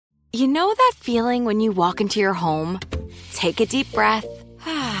You know that feeling when you walk into your home, take a deep breath,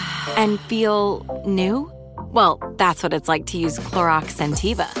 and feel new? Well, that's what it's like to use Clorox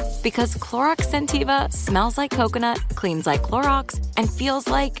Scentiva. Because Clorox Scentiva smells like coconut, cleans like Clorox, and feels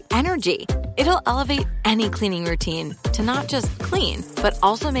like energy. It'll elevate any cleaning routine to not just clean, but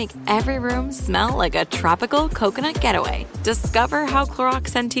also make every room smell like a tropical coconut getaway. Discover how Clorox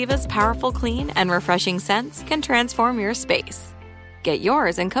Scentiva's powerful clean and refreshing scents can transform your space. Get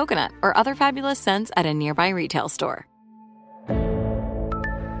yours in coconut or other fabulous scents at a nearby retail store.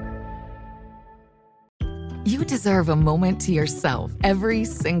 You deserve a moment to yourself every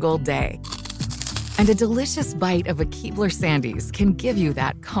single day. And a delicious bite of a Keebler Sandies can give you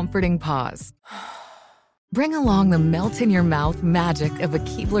that comforting pause. Bring along the melt-in-your-mouth magic of a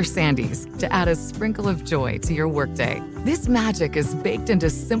Keebler Sandies to add a sprinkle of joy to your workday. This magic is baked into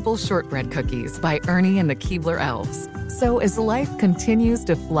simple shortbread cookies by Ernie and the Keebler Elves. So as life continues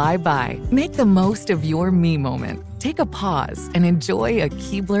to fly by, make the most of your me moment. Take a pause and enjoy a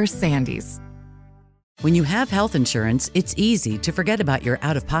Keebler Sandies. When you have health insurance, it's easy to forget about your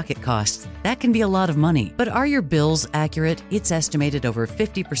out-of-pocket costs. That can be a lot of money. But are your bills accurate? It's estimated over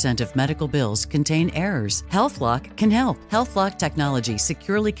 50% of medical bills contain errors. HealthLock can help. HealthLock technology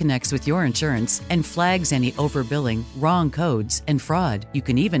securely connects with your insurance and flags any overbilling, wrong codes, and fraud. You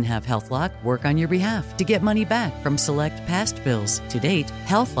can even have HealthLock work on your behalf to get money back from select past bills. To date,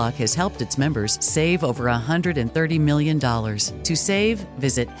 HealthLock has helped its members save over $130 million. To save,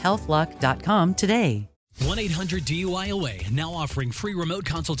 visit healthlock.com today. 1-800-DUI-OA, now offering free remote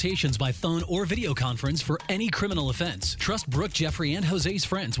consultations by phone or video conference for any criminal offense. Trust Brooke, Jeffrey, and Jose's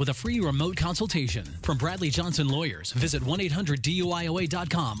friends with a free remote consultation. From Bradley Johnson Lawyers, visit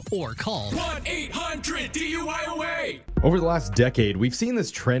 1-800-DUIOA.com or call 1-800-DUIOA. Over the last decade, we've seen this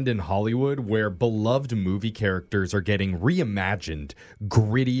trend in Hollywood where beloved movie characters are getting reimagined,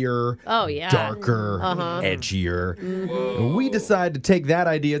 grittier, darker, edgier. Mm-hmm. We decided to take that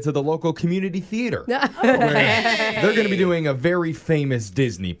idea to the local community theater. Where they're going to be doing a very famous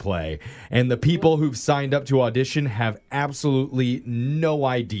Disney play, and the people who've signed up to audition have absolutely no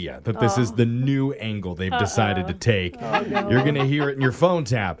idea that this is the new angle they've decided to take. You're going to hear it in your phone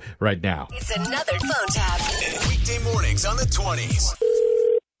tap right now. It's another phone tap. Weekday mornings on the 20s.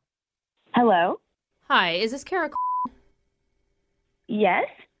 Hello? Hi, is this Kara? Yes?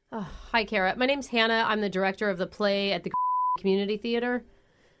 Hi, Kara. My name's Hannah. I'm the director of the play at the Community Theater.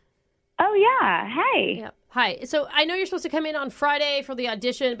 Oh, yeah. Hey. Yeah. Hi. So I know you're supposed to come in on Friday for the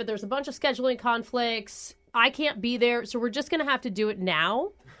audition, but there's a bunch of scheduling conflicts. I can't be there, so we're just going to have to do it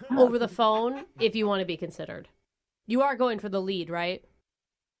now over the phone if you want to be considered. You are going for the lead, right?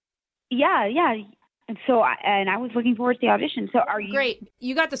 Yeah. And so, I was looking forward to the audition. So are you... Great.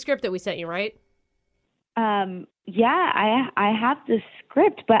 You got the script that we sent you, right? Yeah, I have the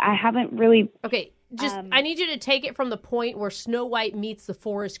script, but I haven't really... Okay. Just, I need you to take it from the point where Snow White meets the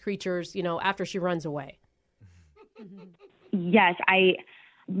forest creatures, after she runs away. Yes, I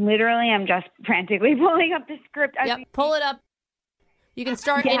literally am just frantically pulling up the script. Pull it up. You can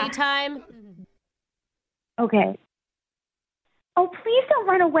start anytime. Okay. Oh, please don't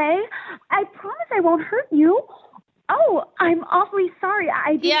run away. I promise I won't hurt you. Oh, I'm awfully sorry.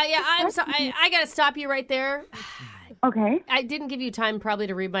 I'm sorry. I got to stop you right there. Okay. I didn't give you time probably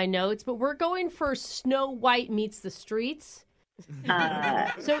to read my notes, but we're going for Snow White meets the streets.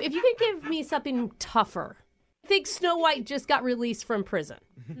 So if you could give me something tougher. I think Snow White just got released from prison.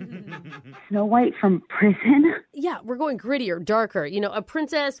 Snow White from prison? Yeah, we're going grittier, darker. A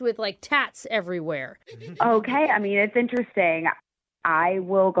princess with tats everywhere. Okay, I mean, it's interesting. I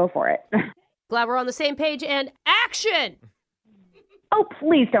will go for it. Glad we're on the same page, and action! Oh,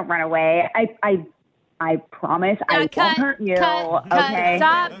 please don't run away. I promise I won't hurt you. Okay.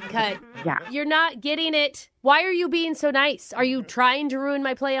 Stop. Cut. Yeah. You're not getting it. Why are you being so nice? Are you trying to ruin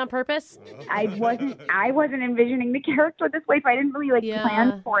my play on purpose? I wasn't envisioning the character this way, so I didn't really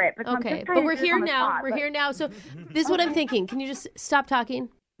plan for it. Okay, but we're here now. We're here now. So this is what I'm thinking. Can you just stop talking?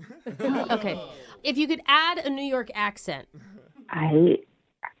 Okay. If you could add a New York accent.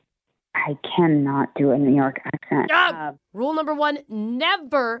 I cannot do a New York accent. Rule number 1,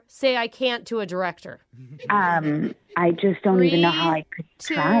 never say I can't to a director. I just don't even know how I could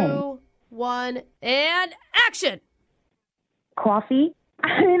try. 2, 1, and action! Coffee?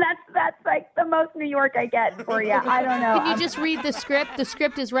 I mean, that's the most New York I get for you. I don't know. Can you just read the script? The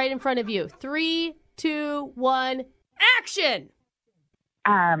script is right in front of you. 3, 2, 1, action!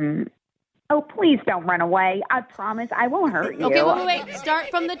 Oh, please don't run away. I promise I won't hurt you. Okay, wait. Start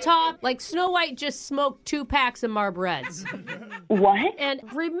from the top. Like Snow White just smoked 2 packs of Marlboros. What? And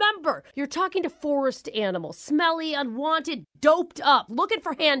remember, you're talking to forest animals. Smelly, unwanted, doped up, looking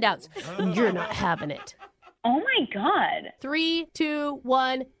for handouts. You're not having it. Oh, my God. 3, 2,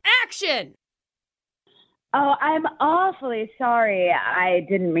 1, action! Oh, I'm awfully sorry. I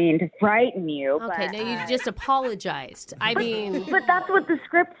didn't mean to frighten you. Okay, but, now you just apologized. I mean... But that's what the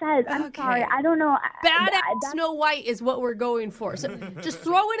script says. I'm sorry. I don't know. Badass Snow White is what we're going for. So just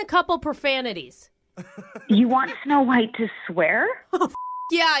throw in a couple profanities. You want Snow White to swear?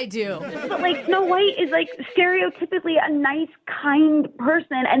 Yeah, I do. But, like, Snow White is, like, stereotypically a nice, kind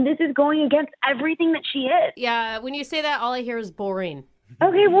person, and this is going against everything that she is. Yeah, when you say that, all I hear is boring.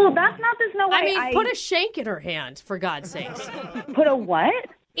 Okay, well, that's not the Snow White. I mean, put a shank in her hand, for God's sakes. Put a what?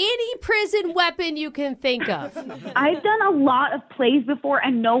 Any prison weapon you can think of. I've done a lot of plays before,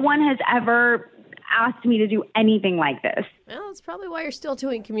 and no one has ever asked me to do anything like this. Well, that's probably why you're still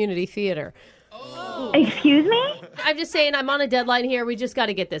doing community theater. Oh. Excuse me? I'm just saying I'm on a deadline here. We just got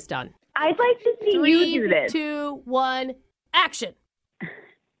to get this done. I'd like to see you do this. 3, 2, 1, action.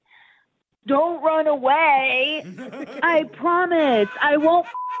 Don't run away. I promise I won't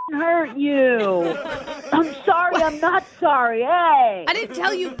hurt you. I'm sorry. I'm not sorry. Hey. I didn't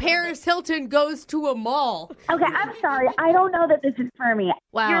tell you Paris Hilton goes to a mall. Okay, I'm sorry. I don't know that this is for me.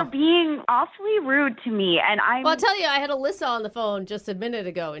 Wow. You're being awfully rude to me, and I'm... Well, I'll tell you, I had Alyssa on the phone just a minute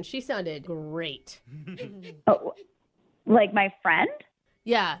ago, and she sounded great. Oh, like my friend?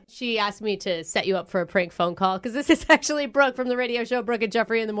 Yeah, she asked me to set you up for a prank phone call because this is actually Brooke from the radio show Brooke and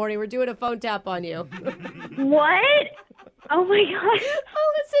Jeffrey in the Morning. We're doing a phone tap on you. What? Oh, my God.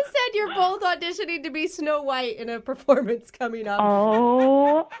 Alyssa said you're both auditioning to be Snow White in a performance coming up.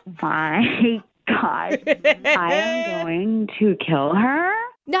 Oh, my God. I am going to kill her?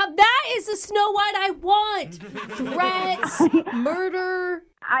 Now that is the Snow White I want. Threats, murder.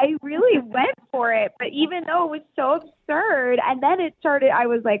 I really went for it, but even though it was so absurd, and then it started, I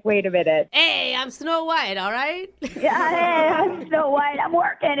was like, wait a minute. Hey, I'm Snow White, all right? Yeah, hey, I'm Snow White. I'm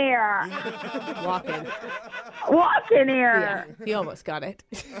working here. Walking here. Yeah, he almost got it.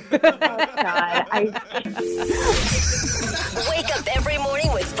 Oh, God. Wake up every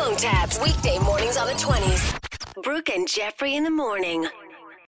morning with phone taps. Weekday mornings on the 20s. Brooke and Jeffrey in the Morning.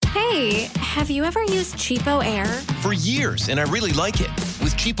 Hey, have you ever used Cheapo Air? For years, and I really like it.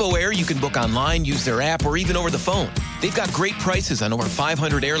 With Cheapo Air, you can book online, use their app, or even over the phone. They've got great prices on over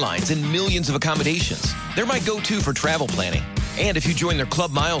 500 airlines and millions of accommodations. They're my go-to for travel planning. And if you join their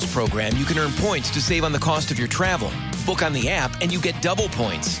Club Miles program, you can earn points to save on the cost of your travel. Book on the app, and you get double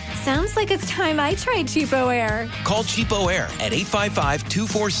points. Sounds like it's time I tried Cheapo Air. Call Cheapo Air at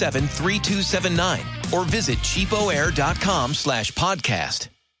 855-247-3279 or visit cheapoair.com/podcast.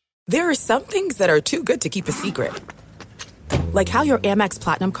 There are some things that are too good to keep a secret. Like how your Amex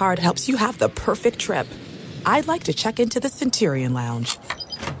Platinum card helps you have the perfect trip. I'd like to check into the Centurion Lounge.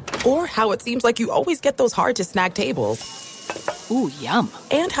 Or how it seems like you always get those hard-to-snag tables. Ooh, yum.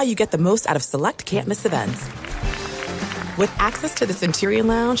 And how you get the most out of select can't-miss events. With access to the Centurion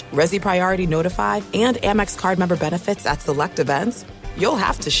Lounge, Resi Priority Notified, and Amex card member benefits at select events, you'll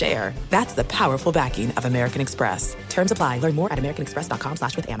have to share. That's the powerful backing of American Express. Terms apply. Learn more at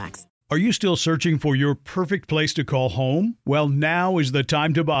americanexpress.com/withAmex. Are you still searching for your perfect place to call home? Well, now is the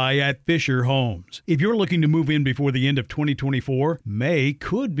time to buy at Fisher Homes. If you're looking to move in before the end of 2024, May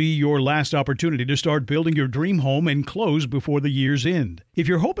could be your last opportunity to start building your dream home and close before the year's end. If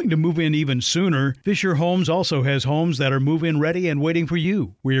you're hoping to move in even sooner, Fisher Homes also has homes that are move-in ready and waiting for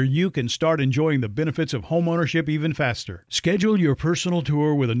you, where you can start enjoying the benefits of homeownership even faster. Schedule your personal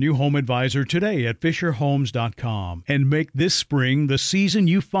tour with a new home advisor today at FisherHomes.com and make this spring the season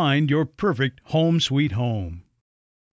you find your perfect home sweet home.